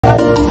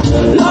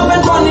Love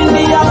and fun in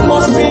the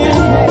atmosphere.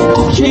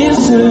 Cheers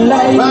to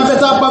life. Ben fait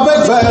ça pas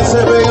avec verre,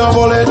 c'est bien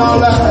envolé dans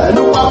l'air.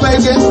 Nous pas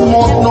payer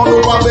monte, non,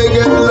 nous pas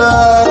payer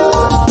l'air.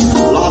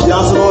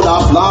 L'ambiance nous a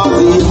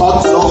flashy, hot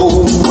snow.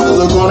 Mais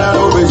ce qu'on a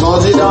nous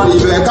because c'est dans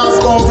l'hiver, casse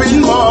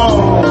confinement.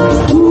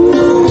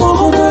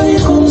 On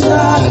est comme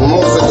ça.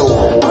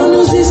 On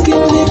nous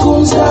esquive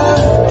comme ça.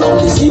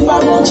 Comme si pas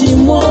mon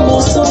dis-moi, mon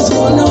sens,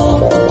 mon nom.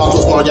 Pas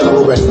tous qu'on a gagné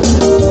Robert.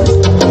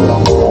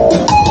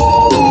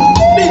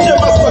 DJ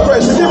Master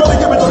Crazy, give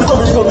me to the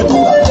public, come to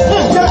that.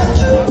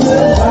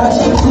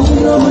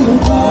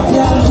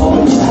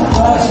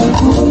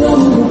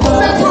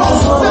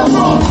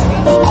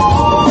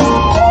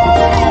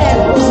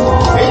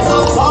 It's a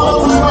song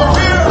to my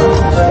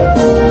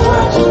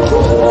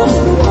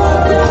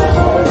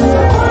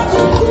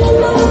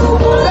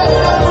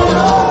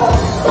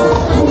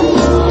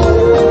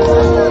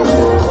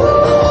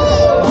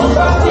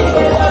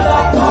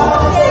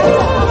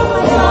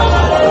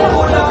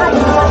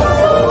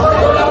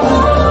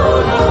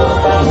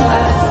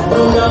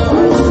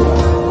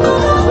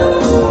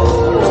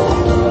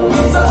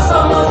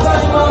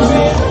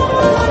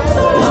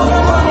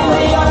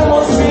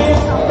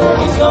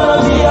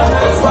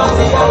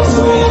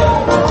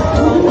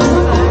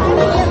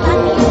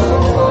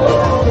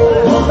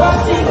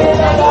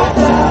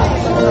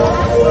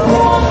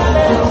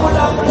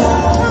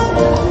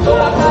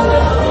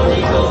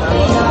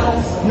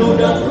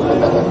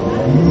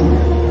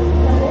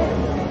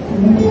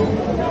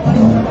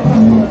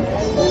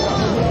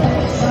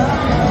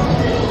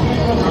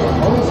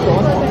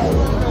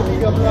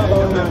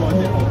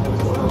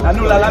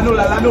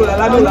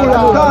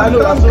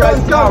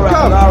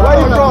Come. Where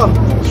you from?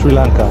 Sri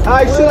Lanka.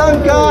 Hi, Sri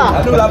Lanka.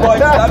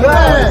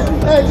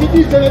 Hey,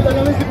 Gigi, je vais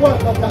t'en musique quoi?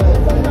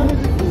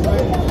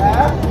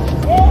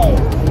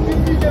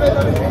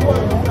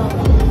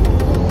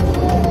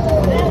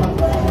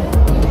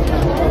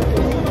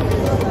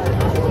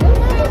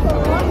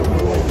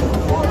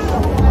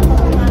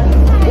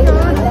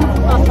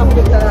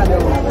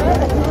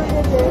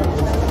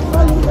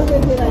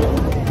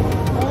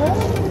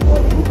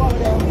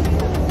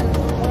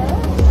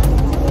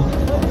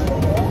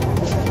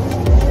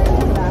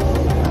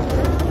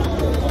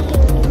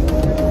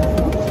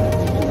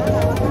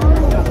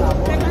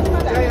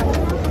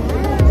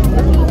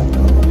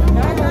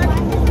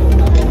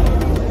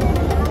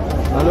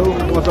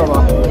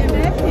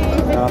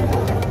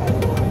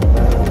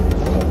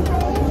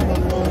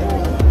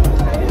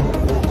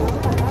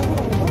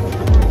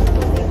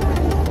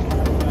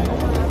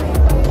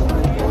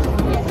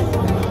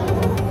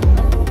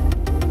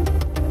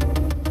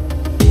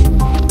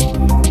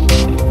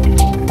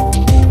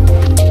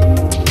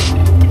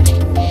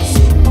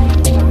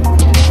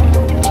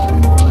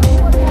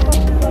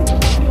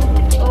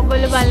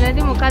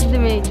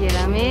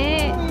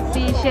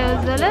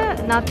 Seychelles වල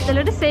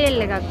නත්තලට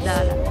sale එකක්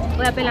දාලා.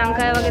 ඔය අපේ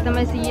ලංකාවේ වගේ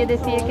තමයි 100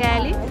 200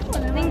 කෑලි.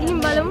 ඉතින් ගිහින්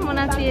බලමු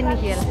මොනවද තියෙන්නේ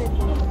කියලා.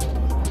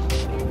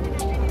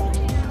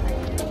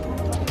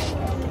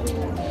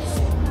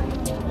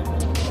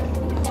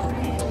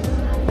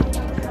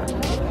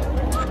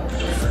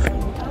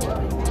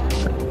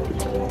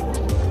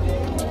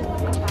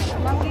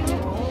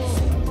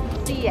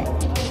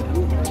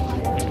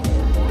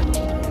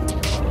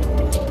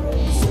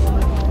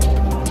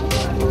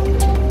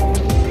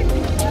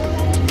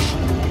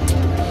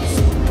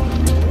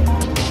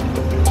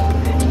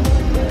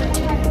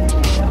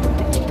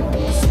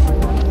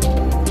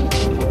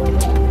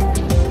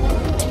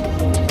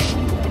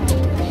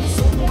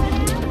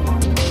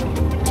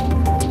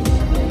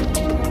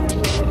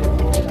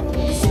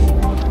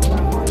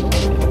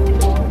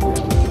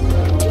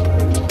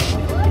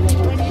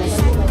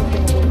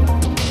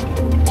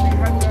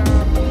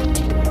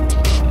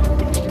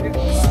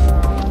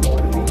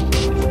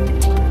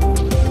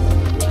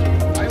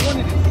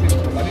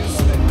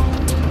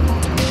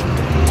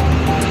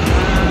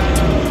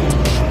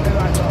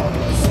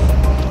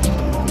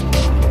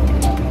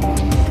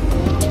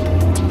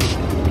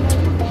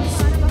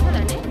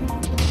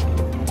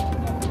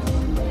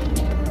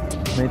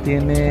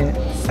 තියෙන්නේ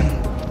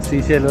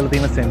Seychelles වල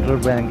තියෙන සෙන්ට්‍රල්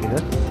බැංක්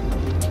එක.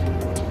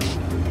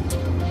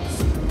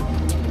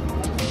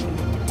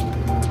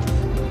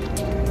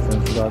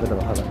 සංස්කාරකට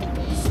වහලා.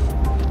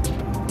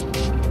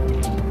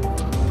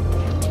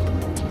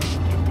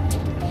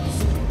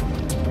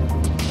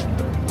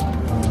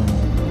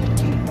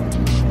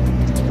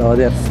 තව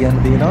දෙයක් කියන්න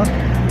තියෙනවා.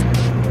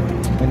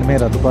 මෙන්න මේ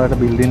රතු පාට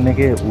බිල්ඩින්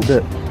එකේ උඩ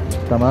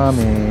තමා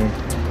මේ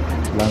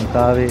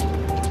ලංකාවේ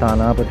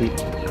තානාපති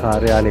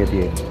කාර්යාලය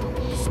තියෙන්නේ.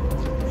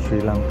 Sri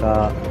Lanka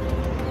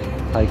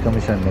High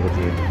Commission එක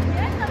තියෙනවා.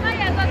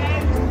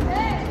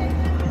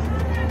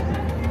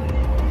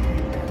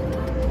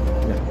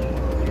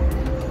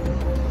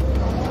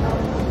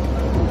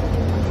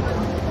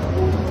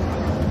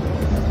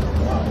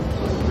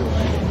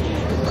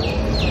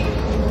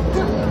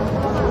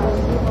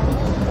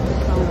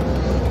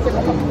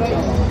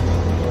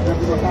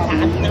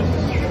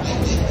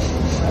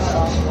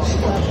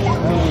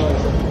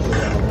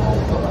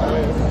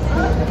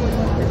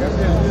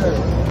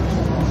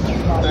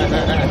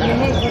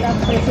 මෙහි ගොඩක්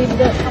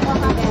ප්‍රසිද්ධ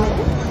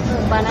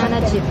banana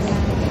chips.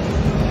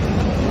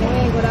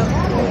 මේ ගොඩක්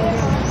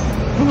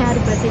මෙහි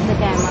හරි ප්‍රසිද්ධ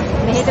කෑමක්.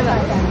 මෙහෙට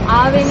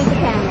ආවේනික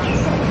කෑමක්.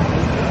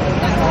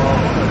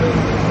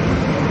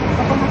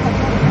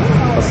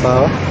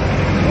 Pasal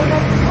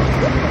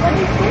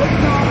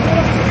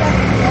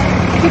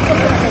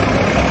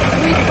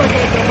Sweet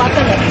potato,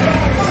 butternut.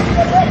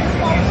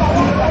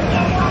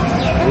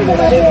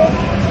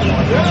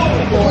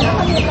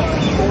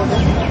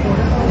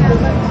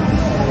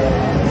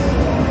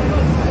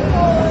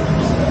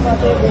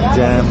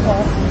 jam.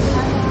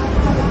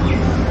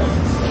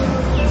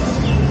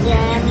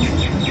 Yeah.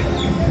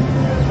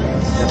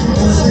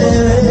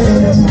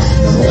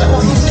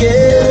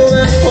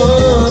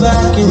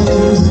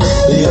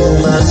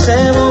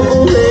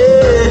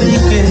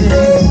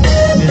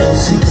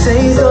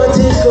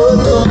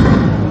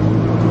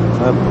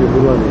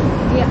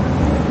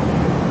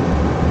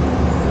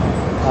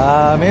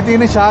 මේ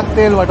තියෙන ශාක්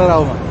තේල්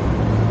වටරවුම.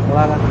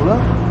 හොයා ගන්න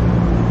පුළුවන්.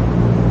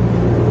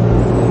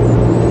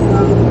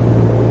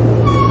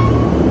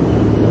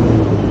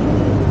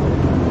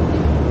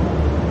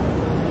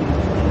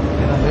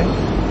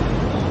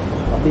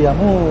 අපි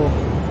යමු.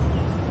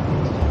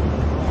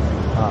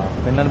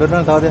 පෙන්වන්න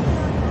බැරුණා තව දෙයක්.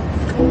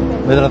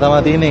 මෙතන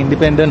තමයි තියෙන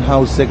ඉන්ඩිපෙන්ඩන්ට්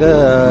හවුස් එක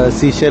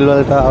සීෂෙල්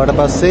වලට ආවට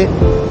පස්සේ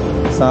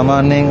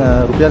සාමාන්‍යයෙන්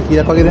රුපියල්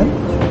කීයක් වගේ දැන්?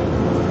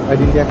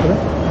 ඩෙන්ටියක් හදන්න?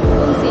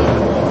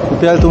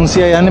 රුපියල්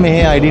 300 යන්නේ මෙහි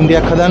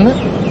ඩෙන්ටියක් හදන්න.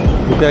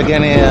 රුපියල්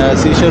කියන්නේ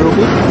සීෂෙල්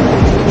රුපියල්.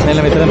 මෙන්න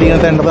මෙතන තියෙන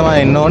තැනට තමයි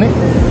එන්න ඕනේ.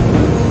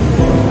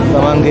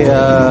 තමන්ගේ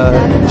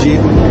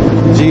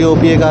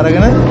GOP එක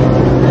අරගෙන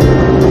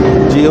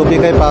GOP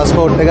එකයි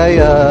පාස්පෝර්ට් එකයි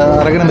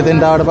අරගෙන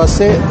මෙතෙන්ට ආවට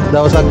පස්සේ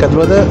දවසක්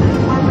ඇතුළත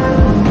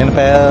එන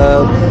පැය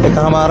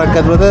එකමාරක්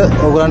ඇතුළත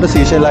ඔයගලන්ට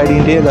සීෂෙල්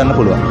ඩෙන්ටි එක ගන්න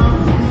පුළුවන්.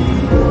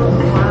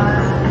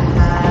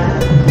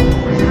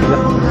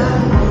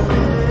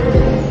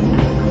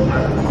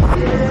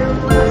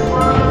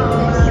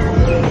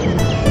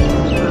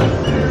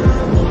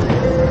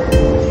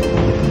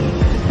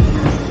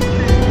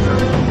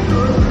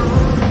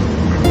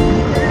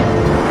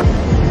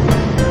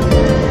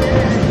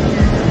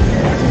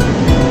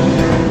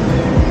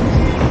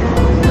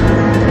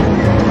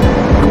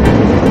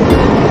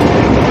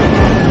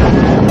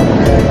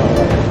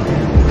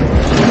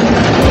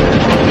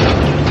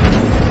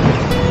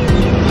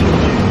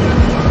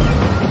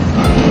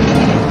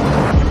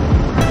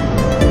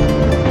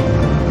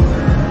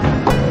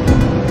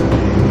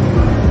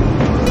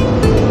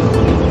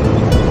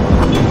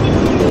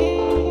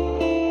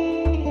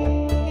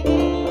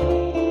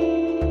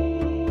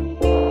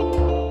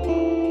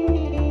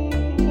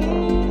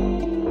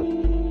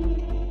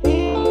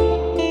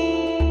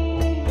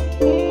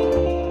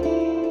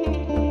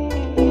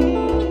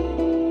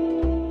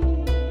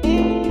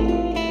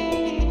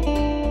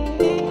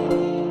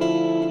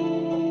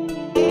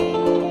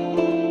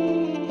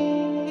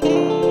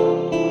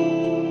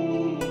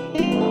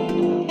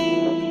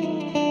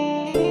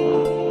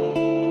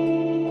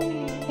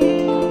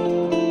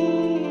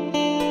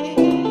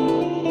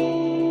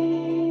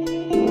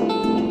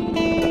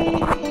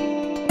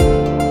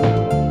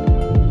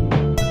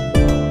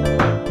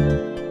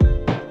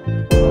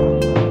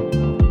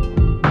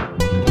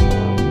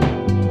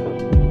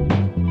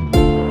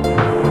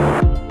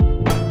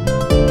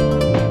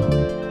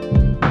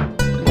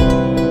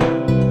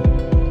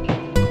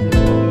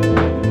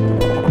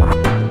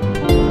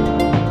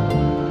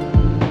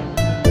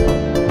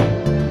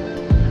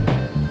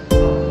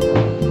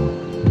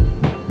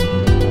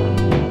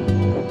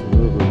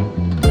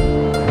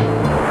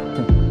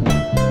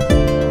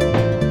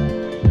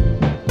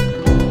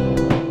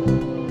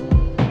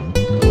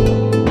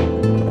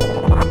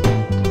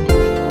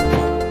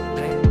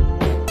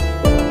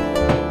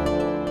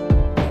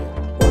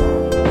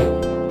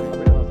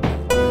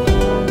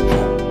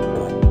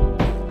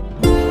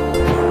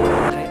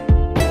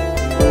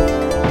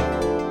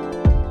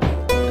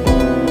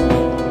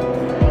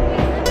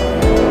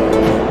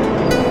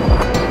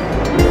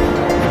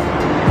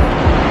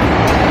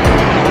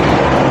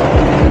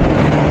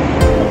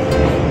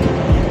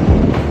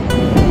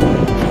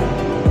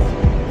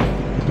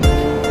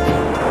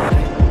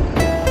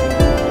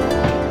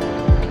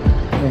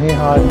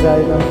 hard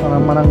drive kan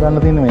sanammanam ganna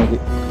thinne meke.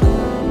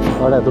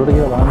 Wala adota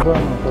kiyala bahan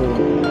karanna so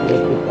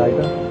electric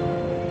item.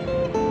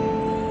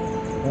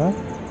 Ha?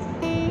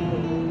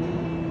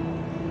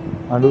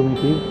 Andu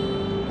miki.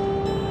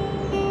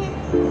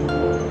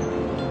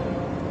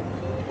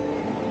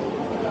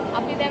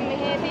 අපි දැන්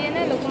මෙහෙ තියෙන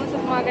ලොකුම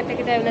සුපර් මාකට්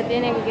එකට ඇවිල්ලා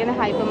තියෙන එක කියන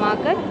හයිපර්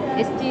මාකට්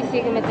STC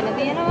එක මෙතන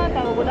තියෙනවා.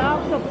 තව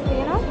ගොඩාක් shops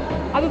තියෙනවා.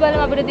 අපි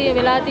බලමු අපිට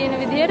වෙලා තියෙන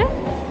විදියට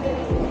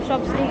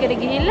shops එකකට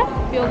ගිහිල්ලා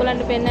අපි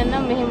ඔයගලන්ට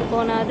පෙන්නන්නම් මෙහෙම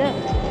කොහොනාද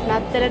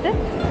නත්තරට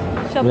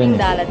shopping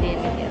දාලා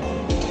තියෙන්නේ කියලා.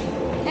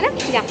 එහෙනම්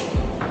යා.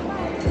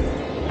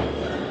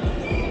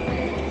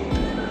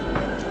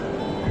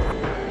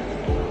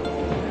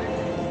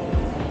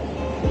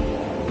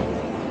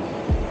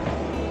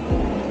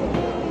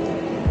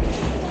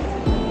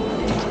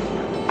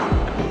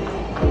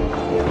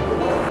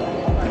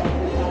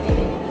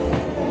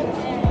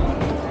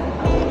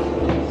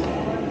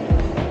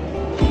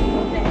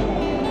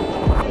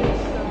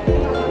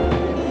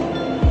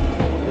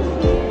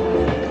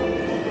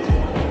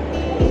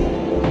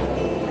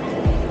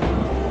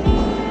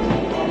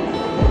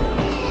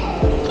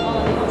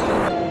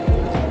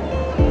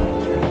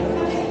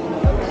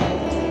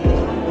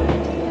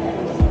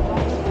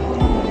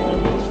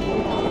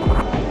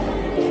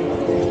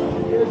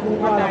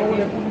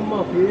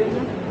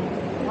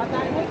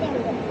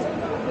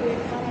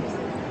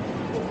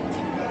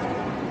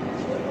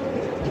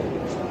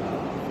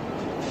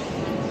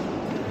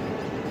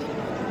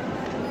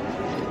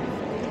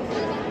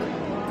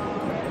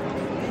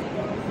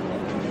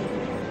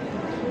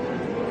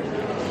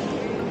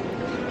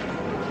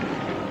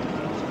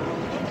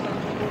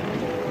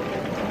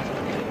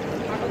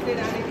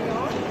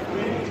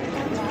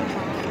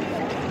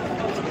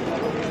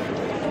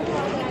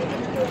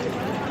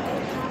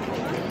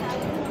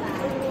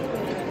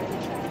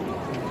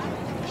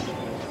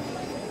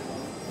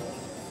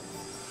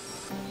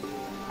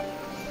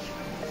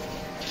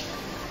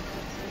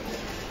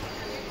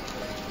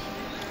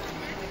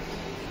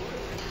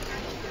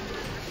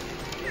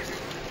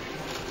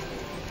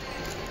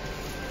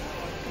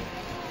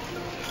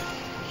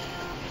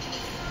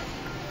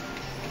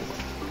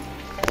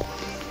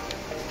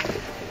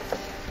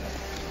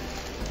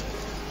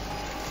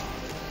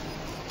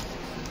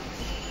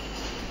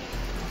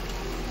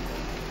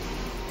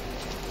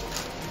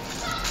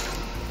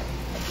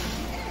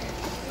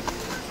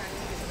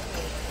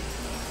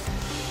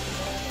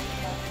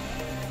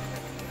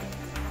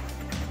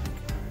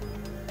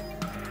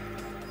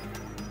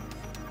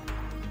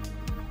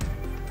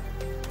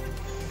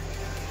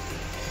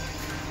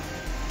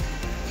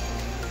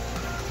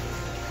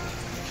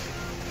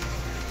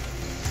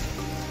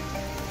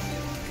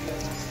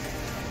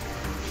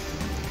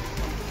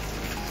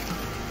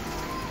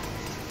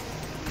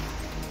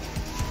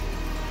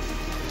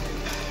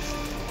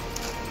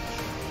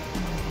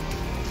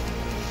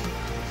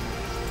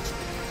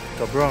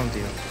 Brown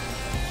deal.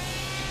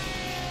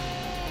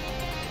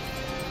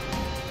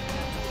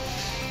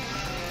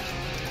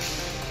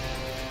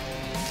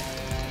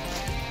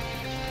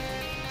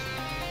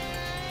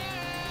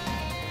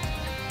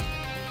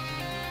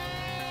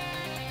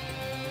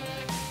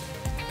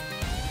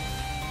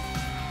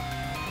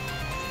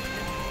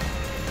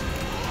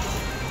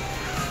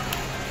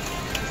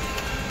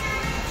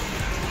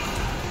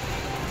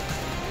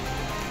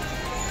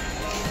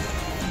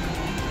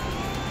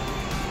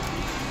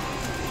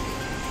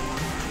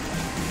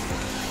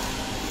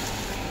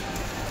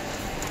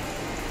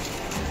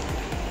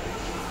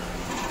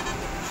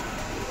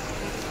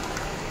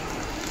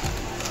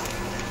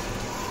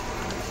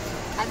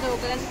 අද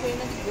ඔයගලන්ට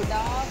පේනද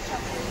ගොඩාක්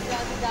ශබ්ද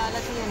විද්‍යාව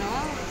දාලා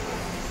තියෙනවා.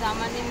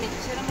 සාමාන්‍යයෙන්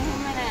මෙච්චර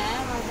මෙහෙම නෑ.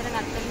 මම හිතන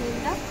නැත්තම්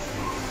හින්දා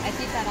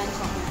ඇති තරම්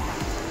ශබ්ද.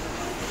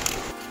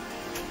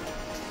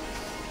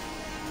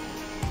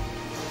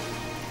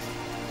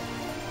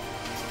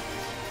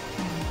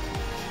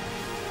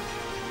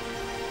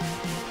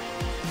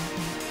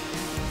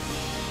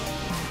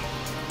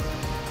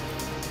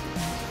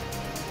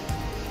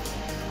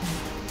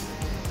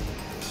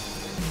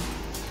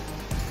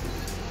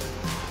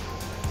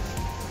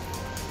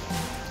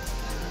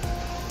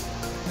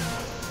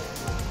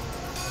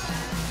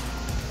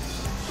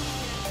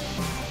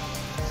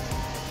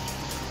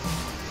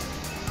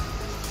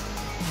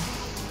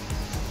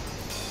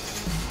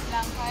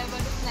 ලංකාවේ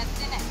බඩුත්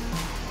නැත්තේ නෑ.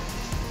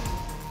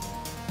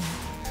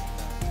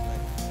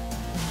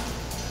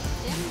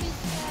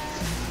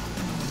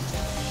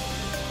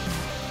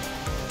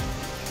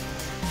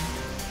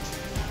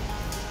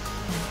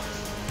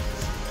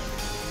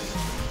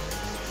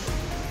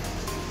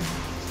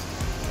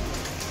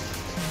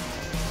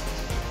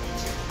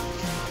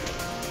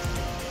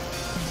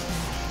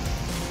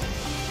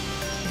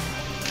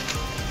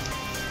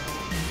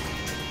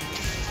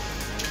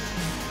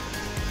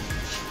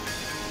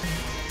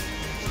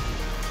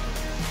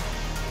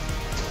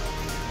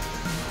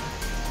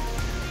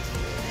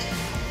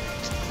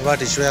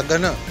 What is your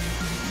gun? Ada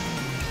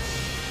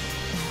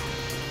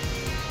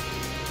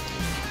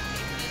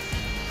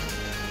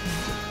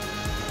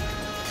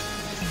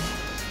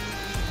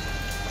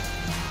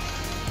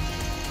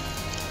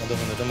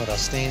hondama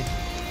rastne.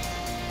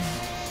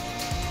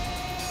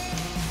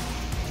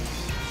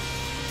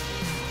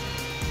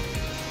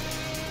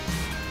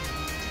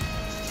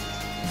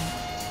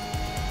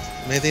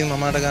 මේ තියෙන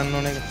මමාට ගන්න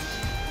ඕන එක.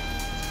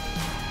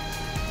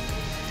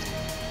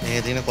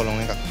 මේ තියෙන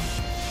කොලොන් එකක්.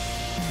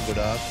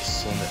 ගොඩාක්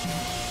සොඳයි.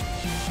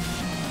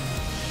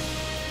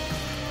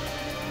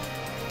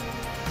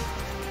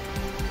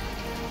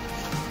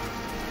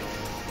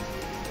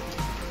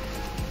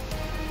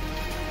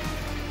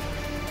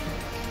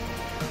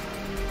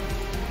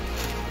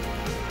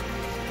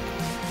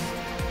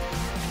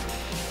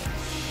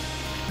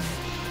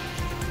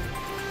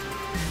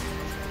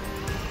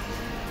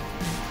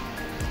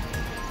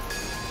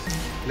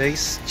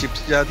 ලේස්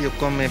චිප්ස් ජාති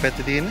ඔක්කොම මේ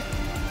පැත්තේ තියෙන්නේ.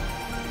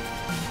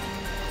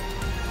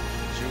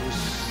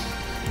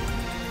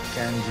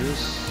 Can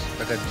juice,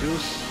 packet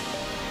juice.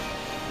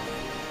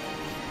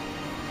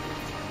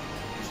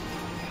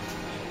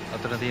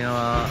 අතන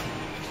තියෙනවා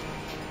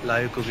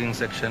live cooking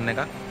section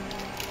එකක්.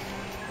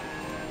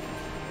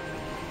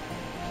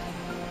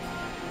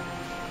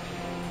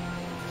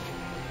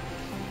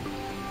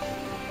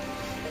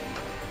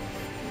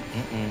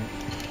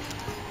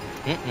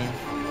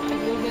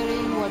 Blueberry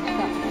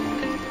vodka.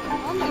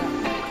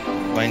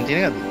 Wine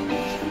තියෙන එකද?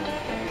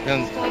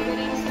 දැන්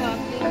Strawberry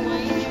sparkling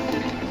wine.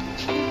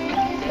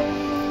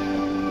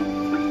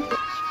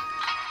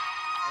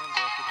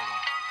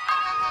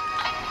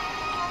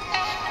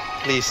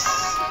 Please.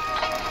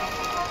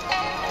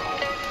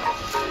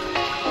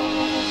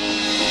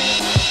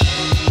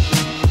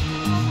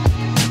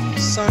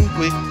 Sun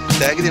quick.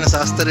 Tag dina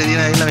sastre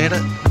dina illa mehata.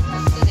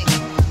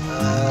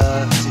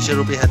 Seychelles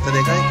rupiah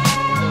 72යි.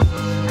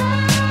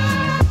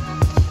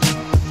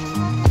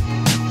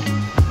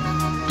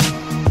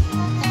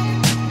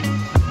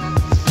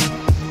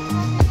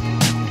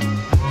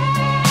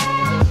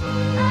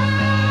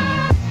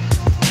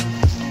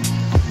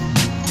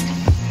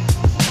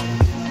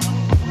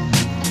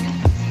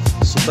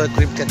 Super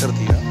crip කැකර්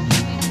තියෙනවා.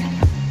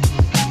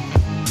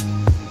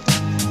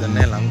 දැන්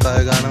නේ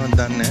ලංකාවේ ගානම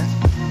දන්නේ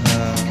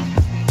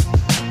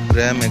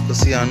ග්‍රෑම්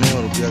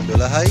 190 රුපියල්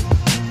 12යි.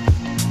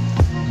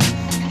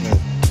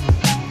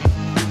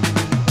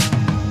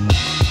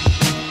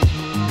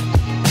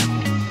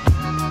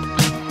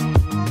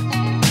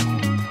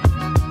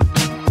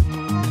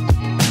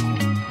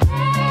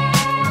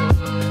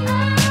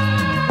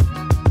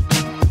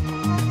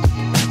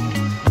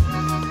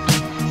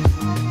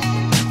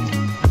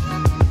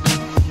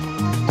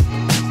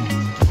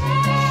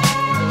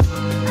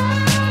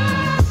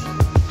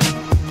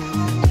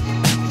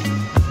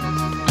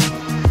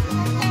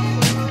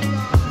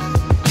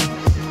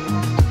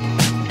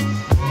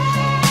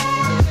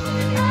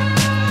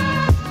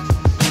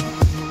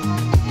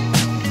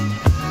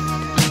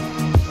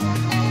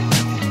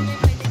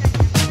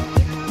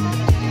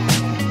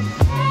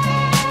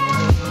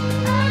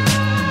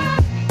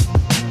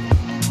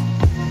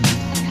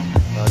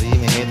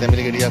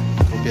 තැඹිලි ගෙඩියක්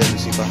රුපියල්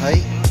 25යි.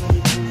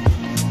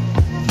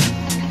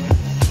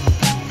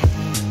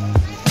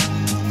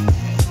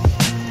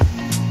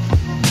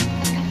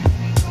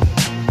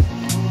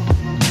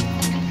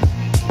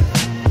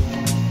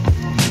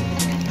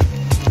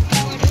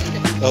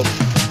 ඔව්.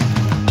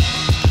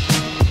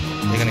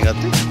 මේකනේ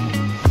ගත්තේ.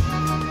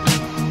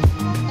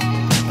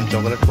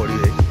 චොකලට් පොඩි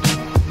වෙයි.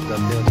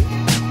 ගත්තේ වගේ.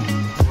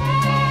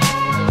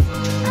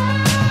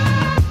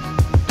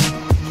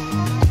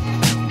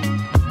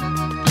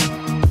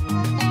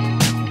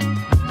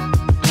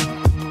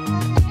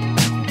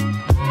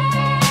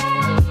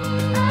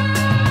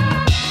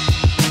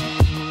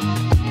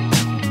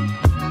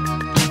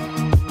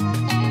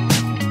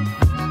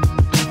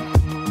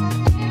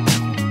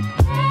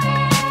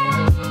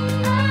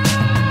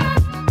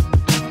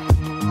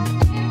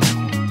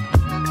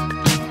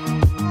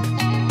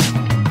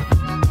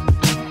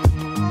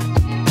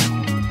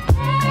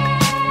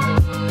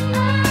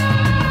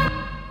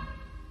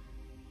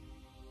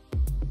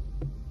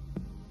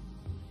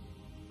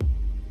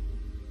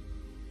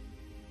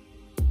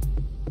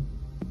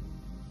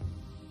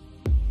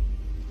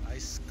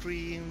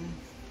 Cream,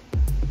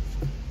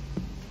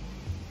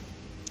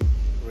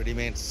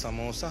 ready-made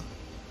samosa,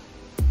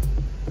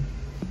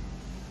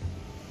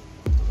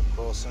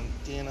 croissant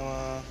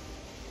තියෙනවා,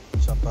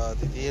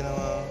 chapati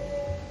තියෙනවා,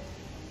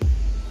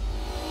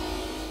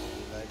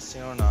 lights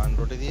තියෙනවා, naan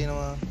roti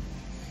තියෙනවා.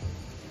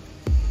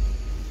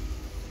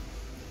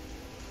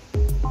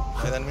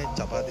 දැන් මේ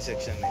chapati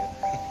section එක.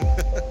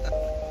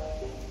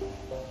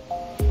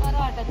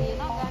 අරකට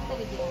තියෙනවා ගන්න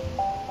විදියට.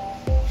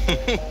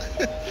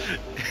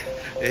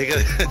 ඒක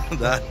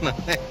දාන්න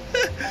නැහැ.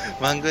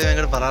 මං කිව්වේ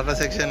මේකට පරාට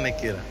සෙක්ෂන් එක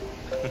කියලා.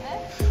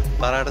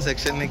 පරාට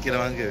සෙක්ෂන් එක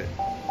කියලා මං කිව්වේ.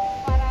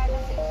 පරාට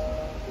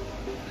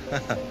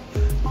සෙක්ෂන්.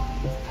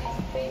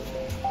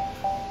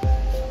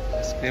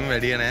 ස්ක්‍රීම්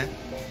වැඩි නෑ.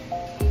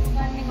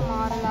 ගන්න එක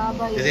මාර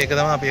ලාභයි. ඉතින් ඒක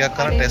තමයි අපි එකක්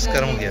කරන් ටෙස්ට්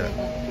කරමු කියලා.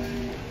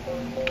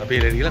 අපි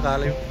රෙඩි කියලා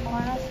කාලෙම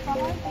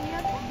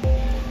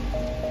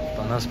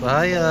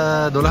 55යි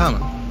 12ම.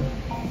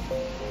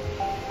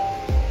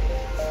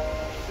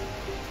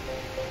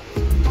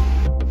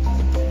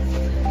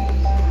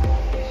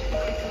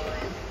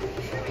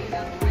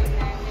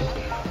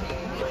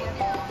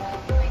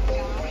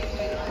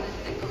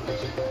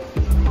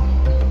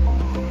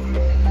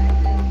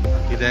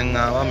 දැන්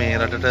ආවා මේ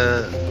රටට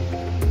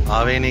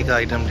ආවේනික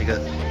අයිටම් ටික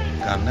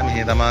ගන්න.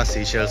 මෙහි තමයි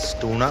Seychelles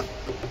tuna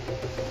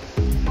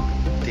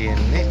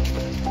තියෙන්නේ.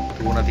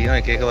 tuna තියෙනවා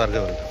එක එක වර්ග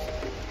වලට.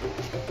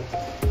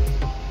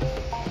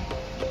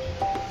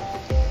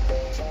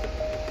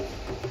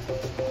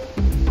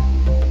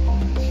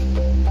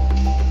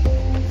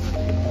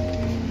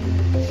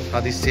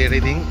 හදිස්සියට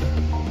ඉතින්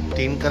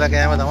ටින් කළ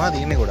කෑම තමයි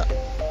තියෙන්නේ ගොඩක්.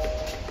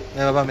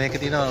 මේ බබා මේකේ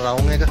තියෙන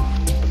රවුම් එක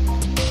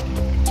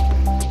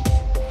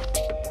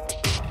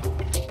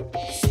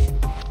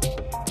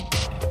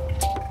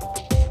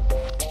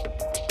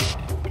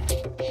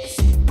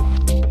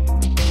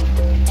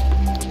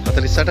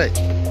සටයි.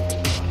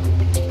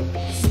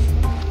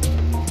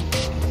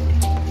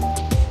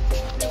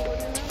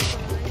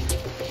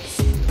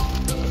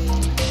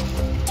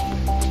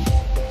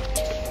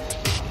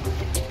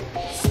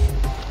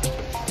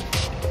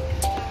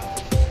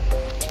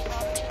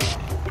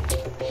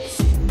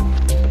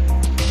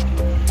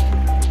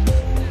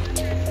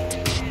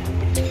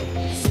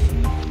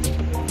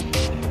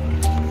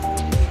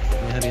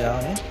 මේ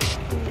හරියානේ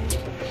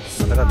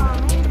මතකද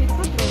නැහැ.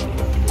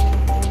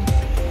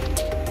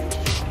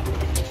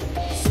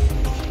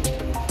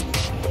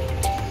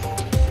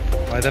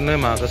 මම දන්නේ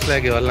මාකස්ලා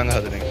ගෙවල් ළඟ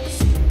හදන එක.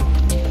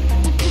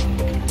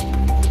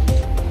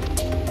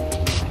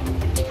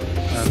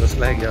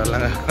 මාකස්ලා ගෙවල්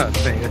ළඟ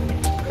හදන එක.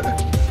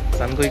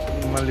 සන්කුයික්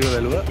මල්ලිව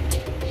වැළුවා.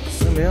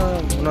 මෙයා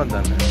මොනවද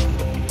දන්නේ?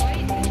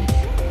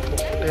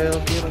 ඒ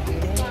කියලා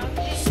තියෙනවා.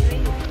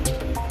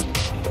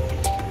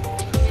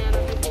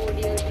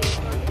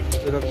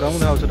 ඒක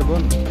ගමුද හවසට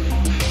බොන්න.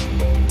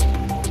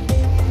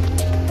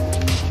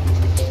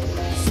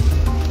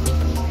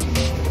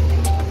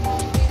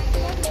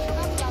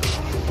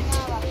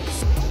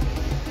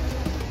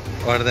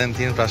 ඔයාලට දැන්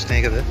තියෙන ප්‍රශ්නේ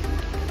එකද?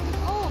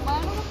 ඔව්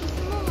බලන්න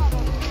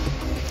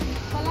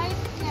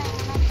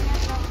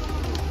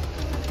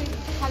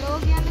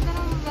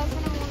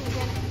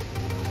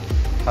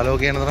හලෝ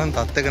කියන තරම්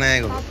තත් එක නෑ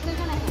ඒගොල්ලෝ.